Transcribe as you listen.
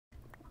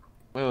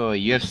wait,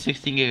 you have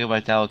 16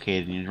 gigabytes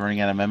allocated and you're running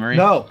out of memory?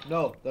 No,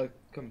 the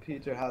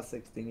computer has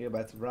 16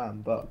 gigabytes of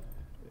RAM, but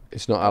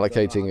It's not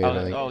allocating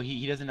anything. Oh,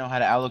 he doesn't know how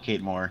to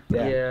allocate more.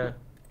 Yeah.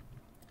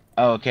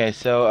 Oh, okay,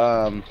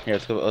 so, here,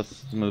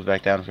 let's move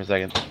back down for a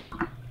second.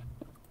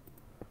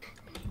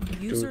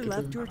 User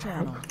left your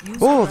channel.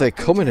 Oh, they're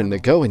coming and they're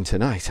going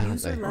tonight, aren't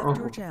User they? left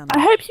your channel. I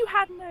hope you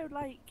had no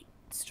like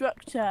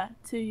structure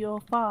to your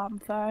farm,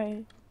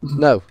 so.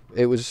 No,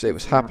 it was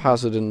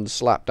haphazard and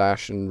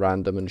slapdash and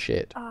random and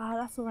shit. Ah,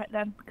 that's all right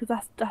then, because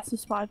that's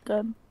just what I've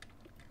done.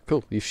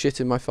 Cool, you've shit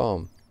in my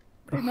farm.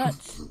 Pretty much.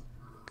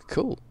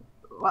 Cool.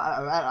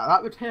 That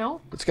would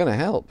help. It's going to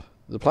help.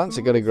 The plants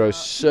are going to grow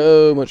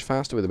so much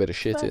faster with a bit of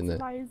shit in there.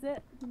 Fertilize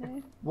it, you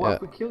know. What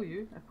if we kill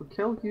you? If we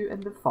kill you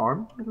in the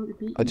farm, it'll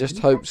be I just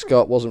hope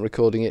Scott wasn't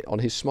recording it on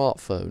his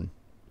smartphone,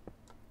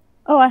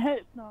 Oh, I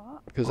hope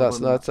not. because that's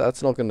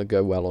not going to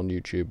go well on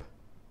YouTube.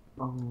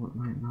 Oh, it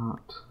might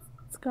not.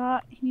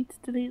 Scott, you need to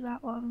delete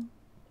that one.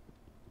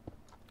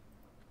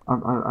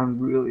 I'm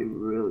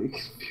really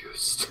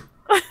confused.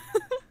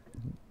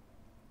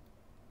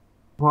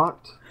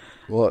 What?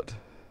 What?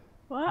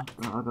 What?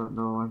 I don't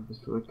know. I'm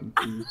just really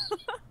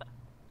confused.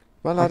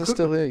 My lad is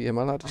still here. Yeah,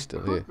 my lad is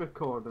still I here. could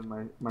record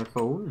on my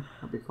phone.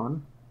 That'd be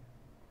fun.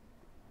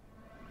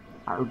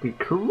 That would be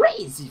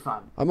crazy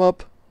fun. I'm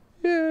up.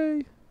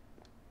 Yay!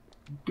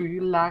 Do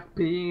you like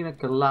pina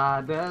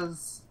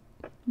coladas?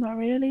 Not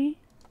really.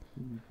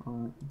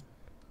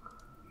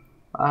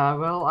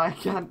 Well, I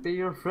can't be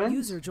your friend.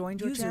 User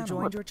joined your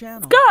channel.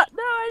 Scott,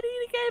 no, I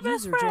need a gay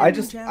best User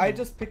friend. I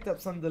just picked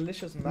up some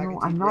delicious maggoty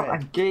No, I'm not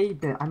bread. a gay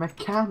bit. I'm a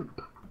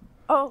camp.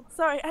 Oh,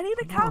 sorry, I need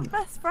a camp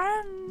best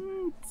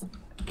friend.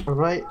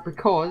 Alright,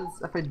 because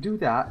if I do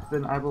that,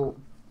 then I will.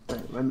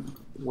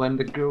 When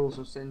the girls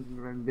are sending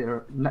around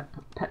their nip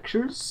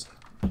pictures,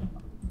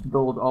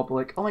 they'll all be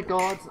like, "Oh my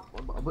god,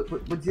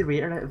 what'd you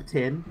rate her out of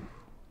 10?"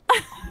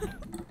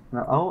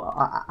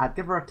 I'd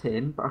give her a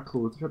 10, but her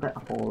clothes are a bit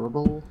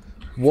horrible.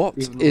 What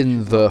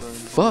in the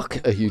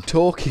fuck are you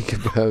talking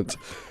about?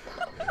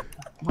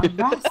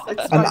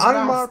 It's An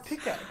my unmarked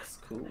pickaxe.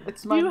 Cool.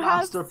 It's my You have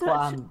master such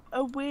plan.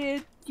 a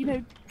weird,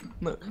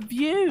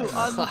 view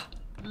on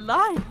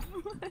life.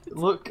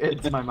 Look,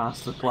 it's my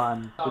master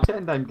plan.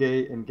 Pretend I'm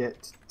gay and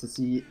get to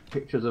see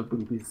pictures of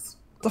boobies.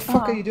 What the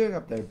fuck are you doing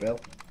up there, Bill?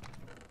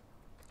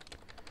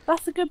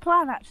 That's a good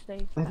plan,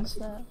 actually.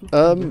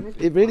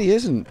 It really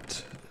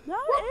isn't. No,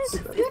 it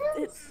is.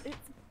 It's a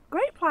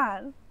great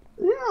plan.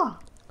 Yeah.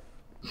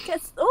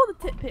 Gets all the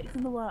tit-pics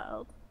in the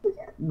world.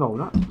 No,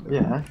 not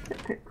yeah.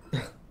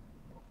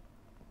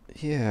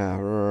 Yeah,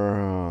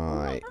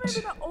 right. No,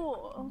 maybe not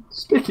all.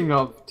 Speaking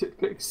of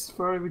tit-pics,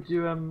 Furry, would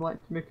you like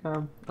to make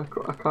a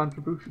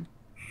contribution?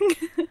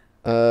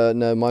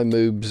 No, my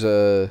moobs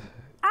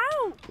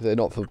Ow! they're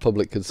not for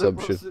public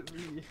consumption. Who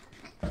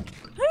the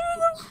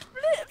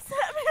flip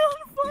set me on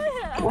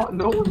fire? What?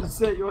 No one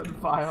set you on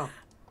fire.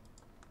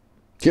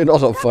 You're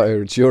not on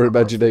fire, it's your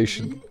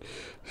imagination.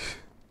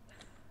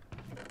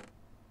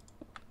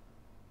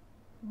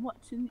 I'm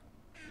watching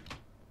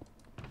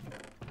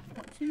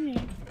you.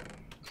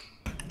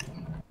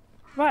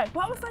 Right,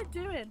 what was I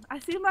doing? I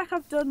seem like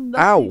I've done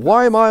nothing. Ow,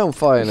 why am I on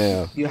fire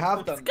now? You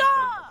have done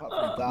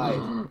Scott!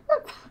 nothing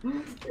apart from died.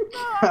 You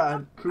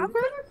can't prove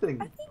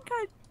anything.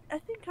 I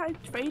think I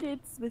traded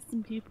with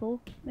some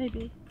people,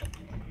 maybe.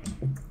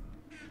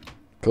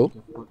 Cool.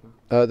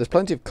 There's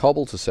plenty of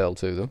cobble to sell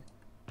to them.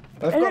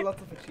 I've got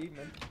lots of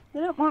achievements. They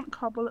don't want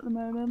cobble at the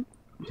moment.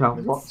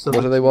 What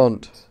do they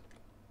want?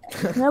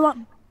 They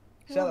want.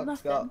 Shut up,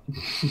 Scott.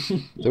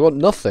 They want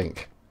nothing.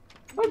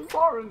 I'm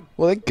foreign.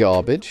 Well, they're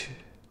garbage.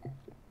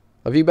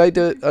 Have you made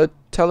a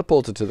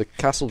teleporter to the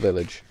castle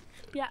village?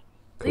 Yeah.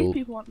 Cool. These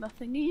people want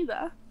nothing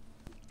either.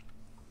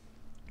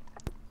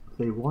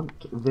 They want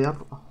their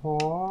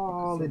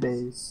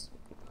holidays.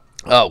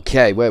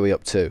 Okay, where are we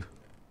up to?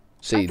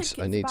 Seeds.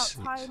 I think seeds. it's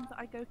about time that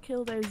I go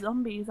kill those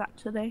zombies,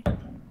 actually.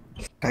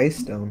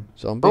 Skystone.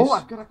 Zombies? Oh,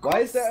 I've got a Why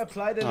is there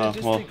applied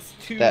logistics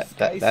to that's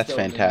Skystone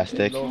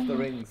fantastic. in Lord of the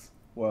Rings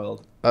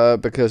world?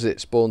 Because it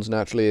spawns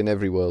naturally in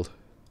every world.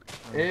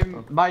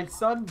 My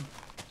son,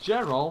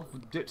 Gerald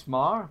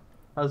Dittmar,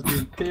 has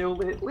been pale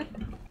lately.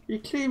 He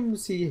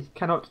claims he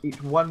cannot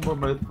eat one more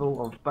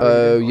mouthful of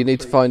Oh, you need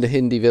to find a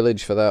Hindi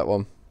village for that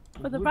one.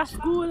 For the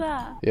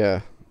Rasgula.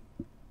 Yeah.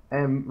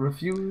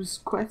 Refuse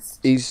quest.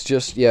 He's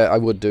just, yeah, I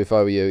would do if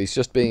I were you. He's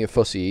just being a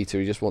fussy eater.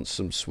 He just wants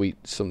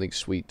something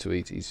sweet to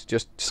eat. He's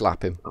just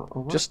slap him.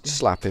 Just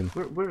slap him.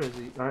 Where is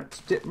he? Alright,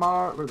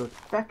 Dittmar, where the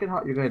feckin'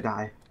 heart you're gonna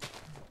die.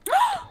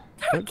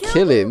 Don't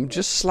kill him,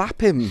 just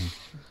slap him.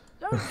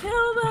 Don't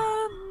kill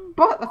them.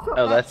 But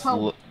I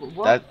thought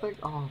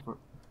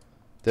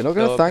They're not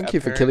going to So thank you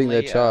for killing their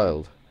apparently,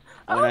 child.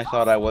 When I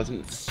thought I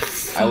wasn't,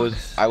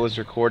 I was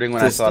recording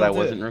when I thought I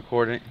wasn't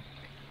recording.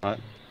 What?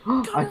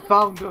 I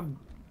found him.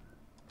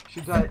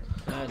 Should I?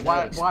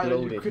 Why are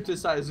exploded. you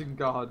criticizing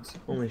God?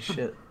 Holy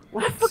shit.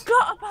 I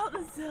forgot about the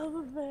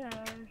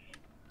silverfish.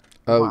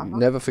 Oh,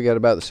 never forget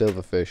about the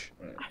silverfish.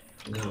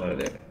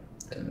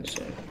 And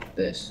so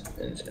this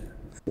is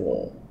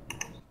 4.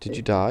 Did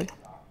you die?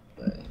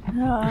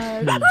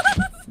 No.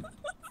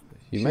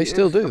 You may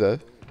still do though.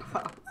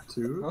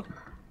 Two.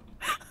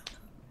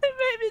 It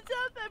made me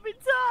jump every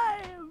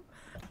time.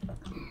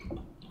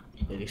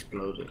 It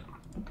exploded.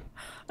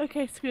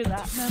 Okay, screw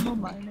that. No more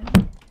mining.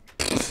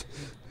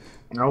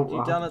 No.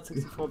 You done at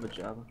 64-bit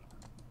Java?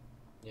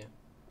 Yeah.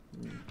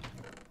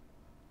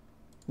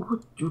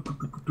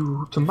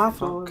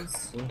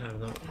 Tomatoes.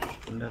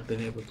 Wouldn't have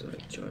been able to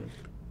like, join.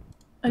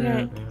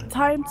 Okay,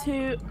 time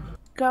to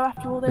go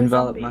after all those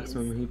Invalid zombies.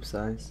 maximum heap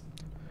size.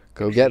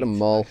 Go get them,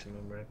 Mol.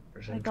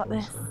 I got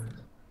this.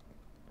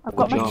 I've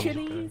got my job.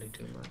 chilies,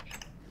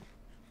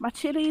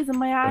 and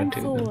my iron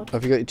sword.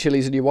 Have you got your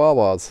chilies and your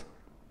wawas?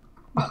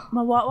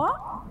 My what? What?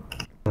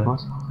 My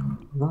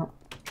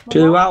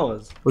 2 what?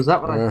 hours. Was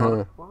that what I thought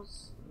Uh-huh. it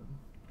was?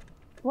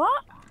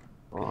 What?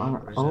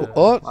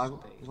 What?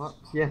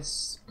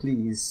 Yes,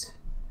 please.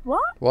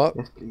 What? What?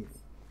 Yes,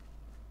 please.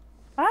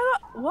 I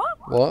got what?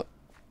 What?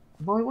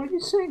 Why? What are you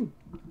saying?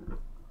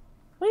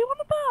 What are you on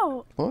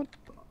about?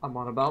 I'm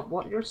on about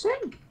what you're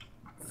saying.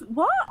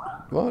 What?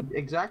 What?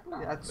 Exactly.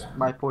 That's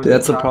my point.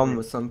 That's the exactly. problem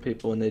with some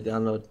people when they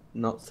download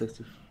not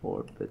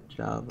 64-bit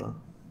Java.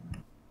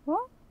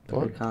 What?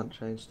 What? They can't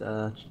change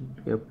the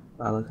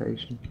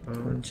allocation.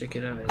 Check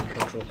it out in the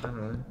control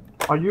panel.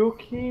 Are you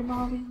okay,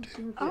 Molly?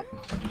 I'm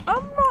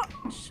not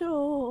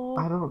sure.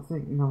 I don't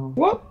think no.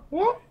 What?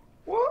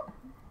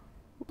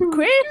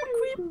 Creeper!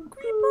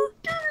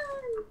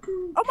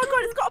 Oh my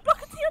god, it's got a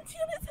block of TNT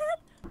on its head!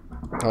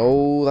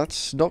 Oh,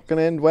 that's not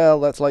gonna end well.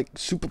 That's like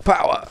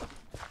superpower.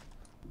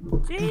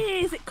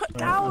 Jeez, it cut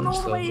down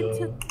all the way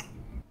into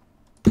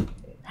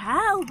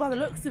hell by the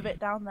looks of it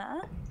down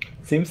there.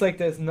 Seems like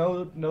there's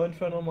no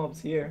infernal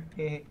mobs here.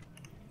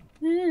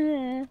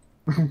 Yeah.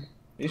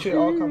 You should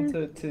all come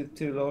to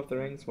Lord of the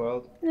Rings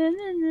world.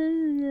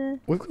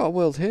 We've got a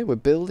world here. We're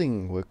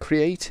building. We're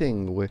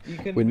creating. We're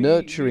We're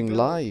nurturing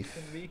life.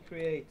 You can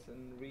recreate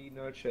and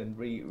re-nurture and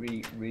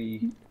Relight?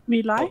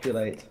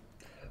 populate.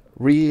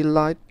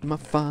 Relight my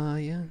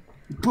fire.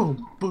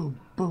 Boom, boom,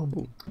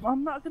 boom.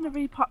 I'm not going to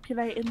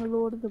repopulate in the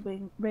Lord of the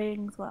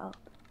Rings world.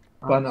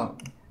 Why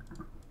not?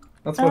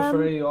 That's what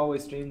Furry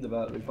always dreamed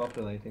about,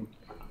 repopulating.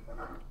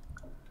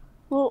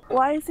 Well,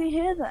 why is he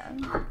here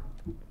then? I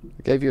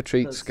gave you a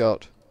treat,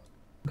 Scott.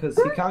 Because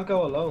he can't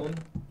go alone.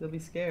 He'll be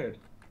scared.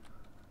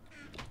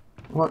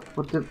 What?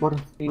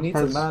 He needs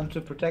a man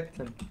to protect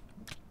him.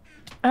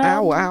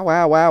 Ow, ow,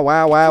 ow, ow,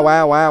 ow, ow, ow,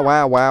 ow,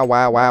 ow, ow,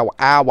 ow, ow,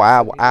 ow,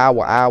 ow, ow, ow,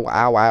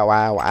 ow,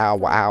 ow,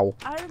 ow, ow.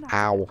 I don't have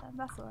Ow. it then,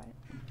 that's alright.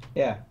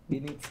 Yeah, he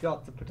needs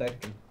Scott to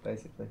protect him,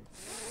 basically.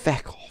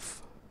 Feck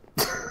off.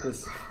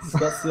 Because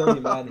Scott's the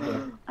only man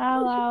here.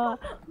 Ow, ow.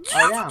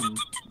 I am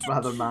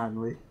rather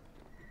manly.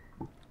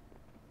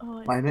 Oh,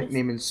 it's My just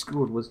nickname in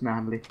school was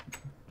Manly.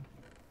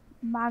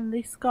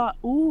 Manly Scott.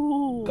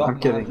 Ooh. Got I'm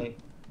kidding. Manly.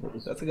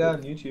 That's a guy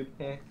on YouTube.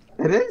 Yeah.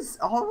 It is.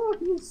 Oh,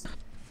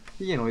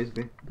 he annoys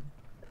me.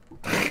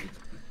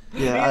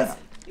 Yeah.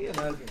 He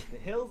annoys me. The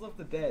Hills of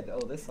the Dead.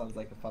 Oh, this sounds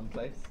like a fun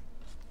place.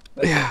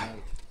 Yeah.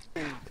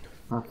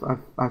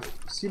 I've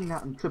seen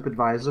that on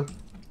TripAdvisor.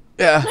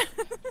 Yeah.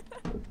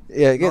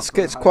 Yeah, it gets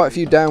quite a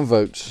few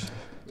downvotes.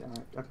 Yeah,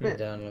 a I'm bit.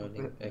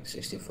 downloading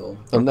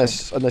X64.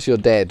 Unless you're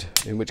dead,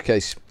 in which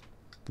case,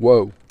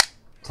 whoa,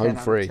 10 home out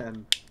of free.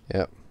 10.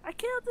 Yep. I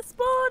killed the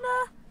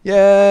spawner.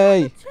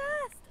 Yay! Chest.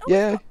 Oh,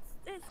 Yeah.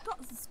 It's got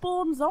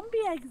spawn zombie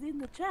eggs in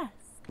the chest.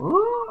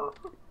 Oh,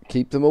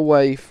 Keep them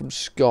away from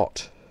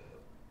Scott.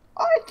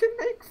 I can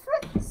make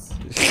friends.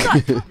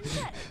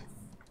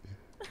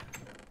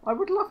 I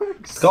would love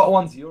eggs. Scott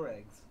wants your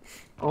eggs.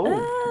 Oh,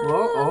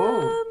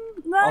 oh.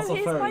 No, Also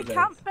he's my furry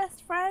camp eggs.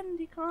 best friend.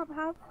 You can't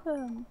have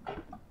them.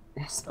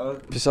 Yes. Oh,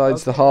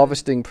 Besides, the okay.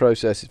 harvesting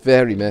process is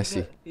very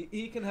messy.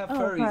 He can have Oh,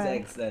 Furry's okay.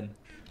 eggs then.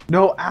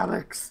 No,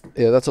 Alex.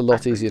 Yeah, that's a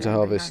lot easier to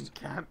harvest.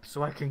 Camp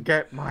so I can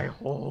get my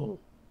hole.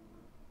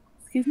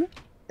 Excuse me?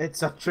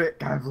 It's a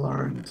trick I've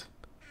learned.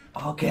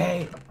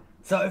 Okay.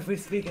 So if we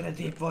speak in a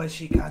deep voice,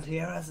 she can't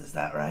hear us. Is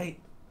that right?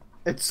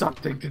 It's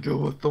something to do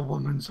with the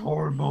woman's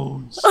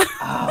hormones.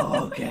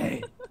 Oh,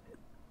 okay.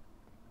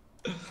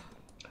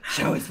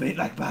 Shall we speak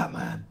like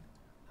Batman?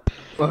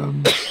 I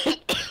don't.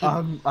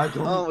 Oh my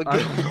I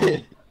don't know.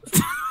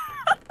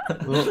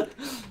 Well,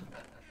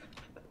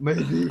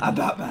 maybe. I'm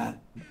Batman.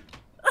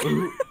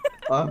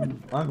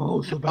 I'm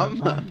also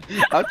Batman.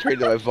 I'm turning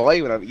my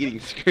volume when I'm eating.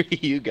 Screw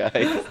you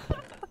guys.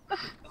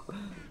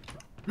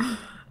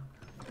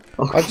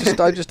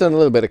 I've just done a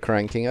little bit of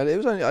cranking. I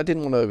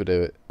didn't want to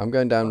overdo it. I'm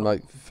going down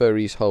like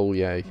Furry's hole,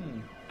 yay.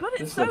 But it's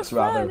This so looks fun,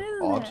 rather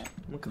isn't odd. it?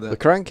 Look at The that.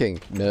 cranking?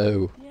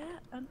 No. Yeah,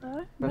 I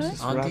know. That's No,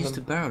 just Aren't these random.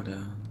 the barrel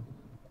down?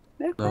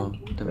 no No,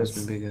 cranky. that must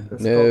be bigger.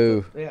 It's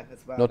No. called the- yeah,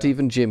 it's Not Batman.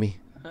 even Jimmy.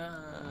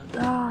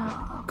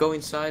 Ah. Go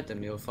inside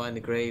them, you'll find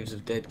the graves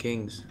of dead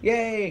kings.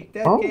 Yay!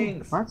 Dead Oh,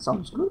 kings. that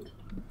sounds good.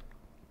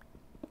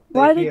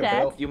 Why are they Here,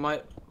 dead? Bill. You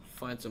might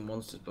find some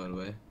monsters, by the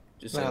way.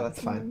 Just No, saying.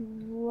 that's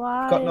fine.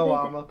 Why? Got no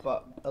are they armor,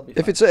 but I'll be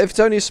If fine. it's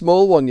only a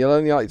small one, you'll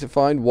only like to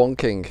find one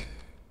king.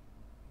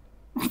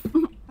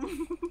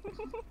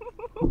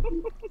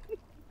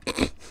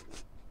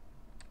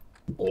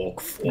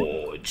 Orc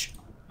Forge.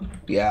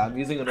 Yeah, I'm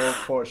using an old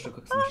forge to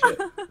cook some shit.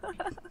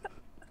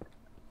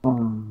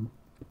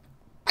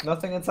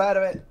 Nothing inside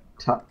of it.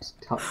 Tut.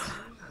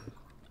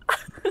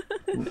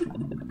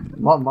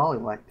 Molly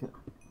liked it.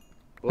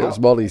 It was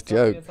Molly's Nothing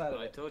joke. inside of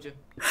I it. told you.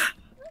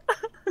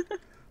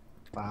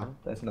 Wow,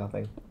 there's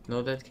nothing.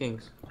 No dead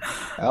kings.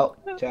 Oh,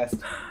 chest.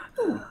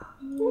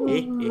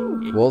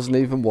 Wasn't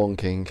even one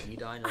king. You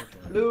die not.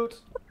 Loot.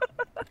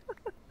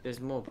 There's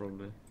more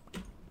probably.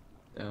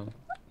 No.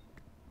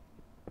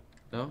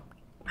 No?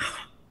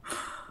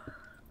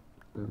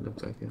 It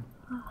looks like it.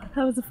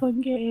 That was a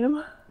fun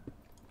game.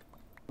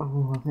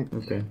 Oh, I think.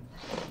 Okay.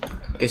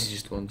 Guess it's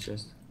just one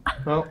chest.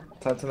 Well,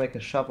 time to make a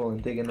shovel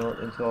and dig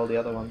into all the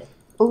other ones.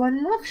 Oh, I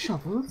love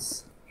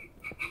shovels.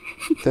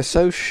 They're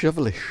so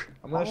shovelish.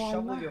 I'm gonna Oh, I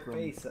shovel like your them.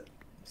 face,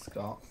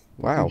 Scott.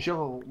 Wow.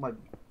 Shovel my.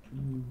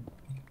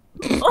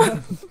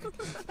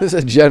 There's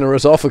a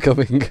generous offer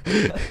coming.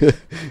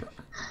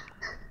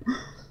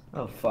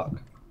 Oh fuck.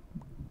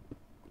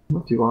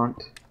 What do you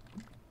want?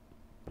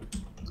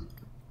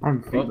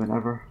 I'm free What?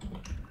 whenever.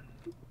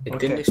 It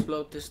Okay. didn't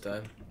explode this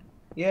time.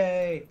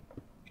 Yay!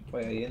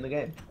 Wait, are you in the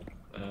game?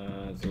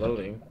 It's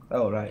loading.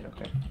 Oh right,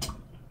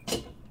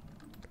 okay.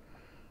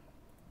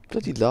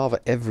 Bloody lava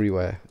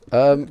everywhere.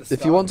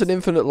 If you want an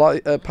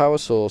infinite power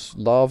source,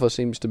 lava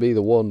seems to be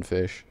the one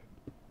fish.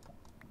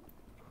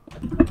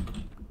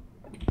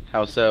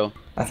 How so?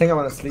 I think I'm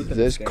gonna sleep in There's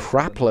this game.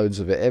 crap loads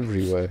of it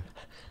everywhere.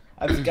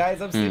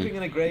 Guys, I'm sleeping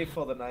in a grave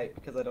for the night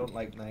because I don't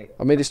like night.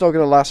 I mean, it's not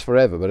going to last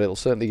forever, but it'll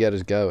certainly get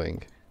us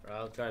going.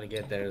 I'll try to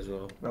get there as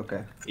well.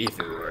 Okay. If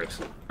it works.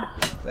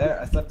 There,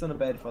 I slept on a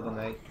bed for the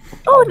night.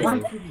 Oh,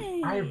 Why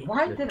it's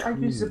why did I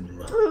use the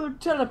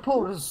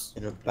teleporters?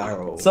 In a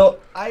barrel. So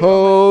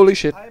Holy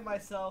shit. I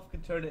myself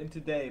can turn it into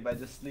day by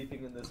just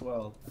sleeping in this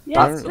world. Yes,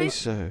 Apparently please.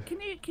 so.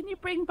 Can you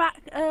bring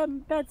back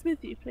beds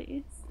with you,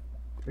 please?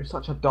 You're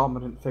such a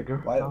dominant figure,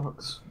 Why-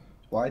 Alex.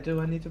 Why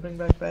do I need to bring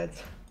back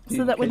beds?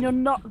 So that when you're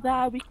not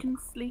there, we can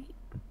sleep.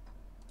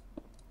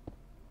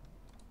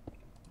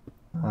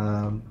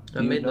 Do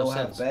That you made no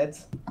have sense.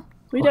 beds?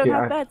 We don't Okay,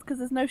 have I- beds because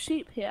there's no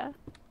sheep here.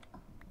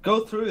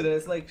 Go through.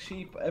 There's like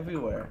sheep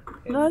everywhere.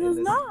 No, there's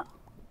this- not.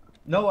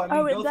 No, I mean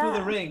Oh, go it's through the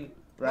there. ring,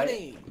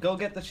 right? Go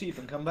get the sheep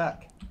and come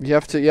back. You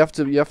have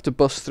to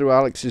bust through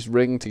Alex's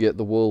ring to get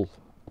the wool.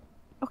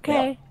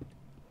 Okay.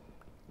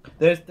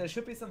 There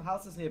should be some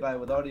houses nearby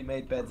with already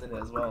made beds in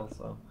it as well.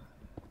 So,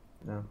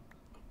 no.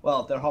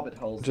 Well, they're hobbit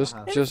holes. Just-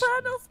 not houses. just-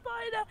 Infernal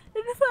spider!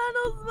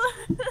 Infernal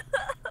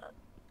spider!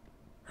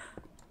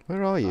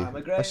 Where are you? I'm a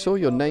I grave saw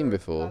your name robber.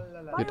 before. La,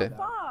 la, la, By You're a dead.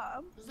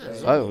 farm!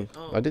 Oh,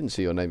 I didn't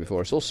see your name before.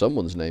 I saw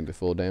someone's name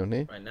before down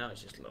here. Right now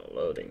it's just not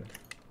loading.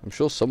 I'm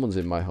sure someone's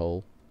in my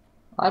hole.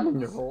 I'm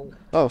in your hole.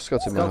 Oh,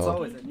 Scott's in my Scott's hole.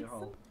 always in your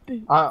hole.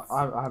 Boots.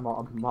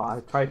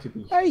 I try to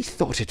be. I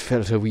thought it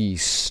felt a wee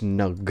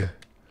snug.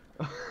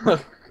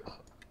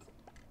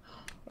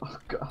 Oh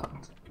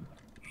god.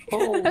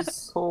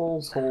 Holes.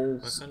 Why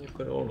can't you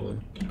put all of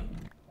them?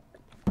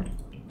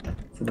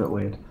 It's a bit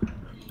weird.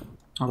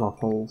 I love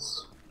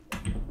holes.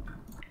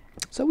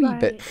 It's a wee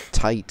bit Right.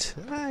 tight.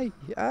 Aye.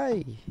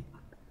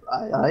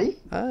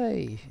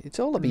 Aye. It's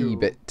all a wee No.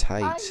 bit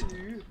tight.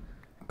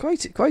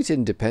 Quite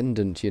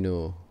independent, you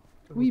know.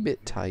 A wee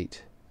bit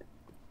tight.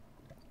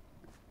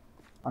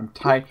 I'm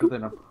tighter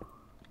than a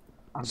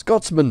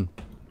Scotsman,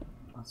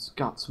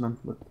 Scotsman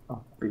with a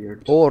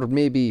beard. or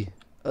maybe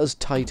as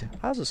tight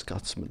as a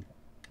Scotsman.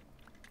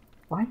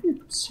 Why do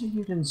you say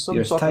it in some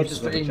You're as sort tight of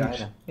as a strange,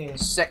 vagina. Yeah.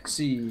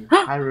 sexy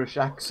Irish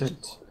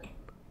accent?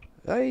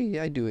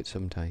 I do it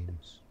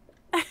sometimes.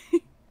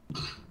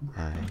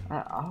 Aye.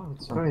 Oh,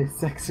 it's very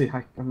sexy,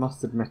 I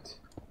must admit.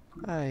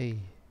 Aye.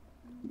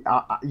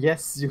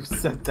 Yes, you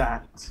said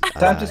that.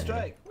 Time to Aye.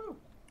 strike. Woo.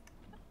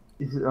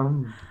 Is-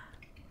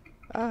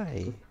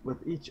 Aye.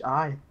 with each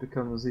eye, it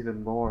becomes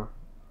even more.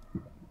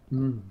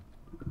 Mm.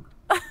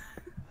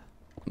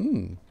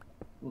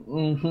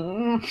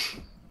 Mm-hmm.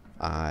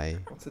 Aye.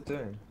 What's it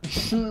doing?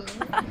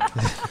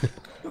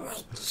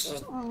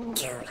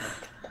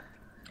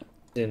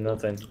 Did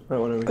nothing.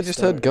 I just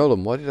heard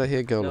Golem. Why did I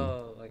hear Golem?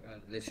 No, like I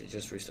literally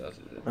just restarted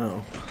it.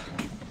 Oh.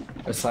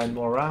 Assign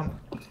more RAM.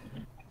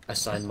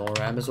 Assign more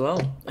RAM as well.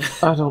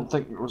 I don't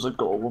think it was a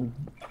golem.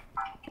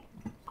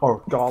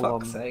 Or golem.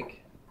 Fuck's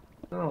sake.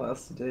 I don't know what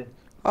else to do.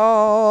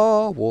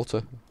 Ah,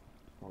 water.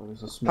 Or it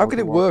was a How small could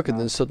it dwarf work and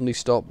man. then suddenly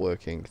stop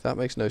working? That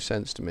makes no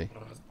sense to me.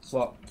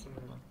 What?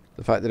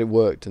 The fact that it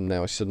worked and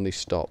now it suddenly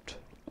stopped.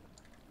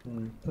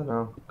 Don't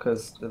know,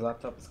 because the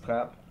laptop is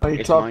crap. Are you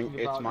It's talking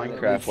it's about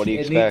Minecraft. What do you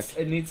it expect? Needs,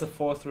 it needs a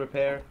fourth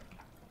repair.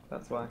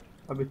 That's why.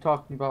 Are we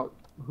talking about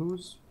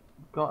who's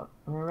got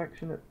an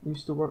erection that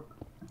used to work?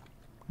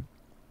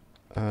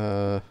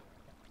 Ooh,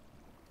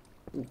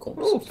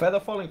 feather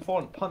falling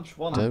fawn, punch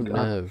one. Don't God.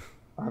 know.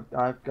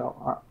 I've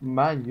got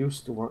mine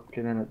used to work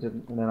and then it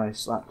didn't, and then I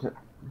slapped it.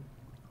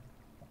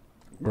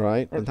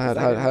 Right. And Is that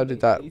how your did willy?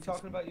 that? Are you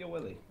talking about your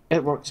willy?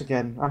 It works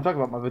again. I'm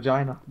talking about my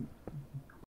vagina.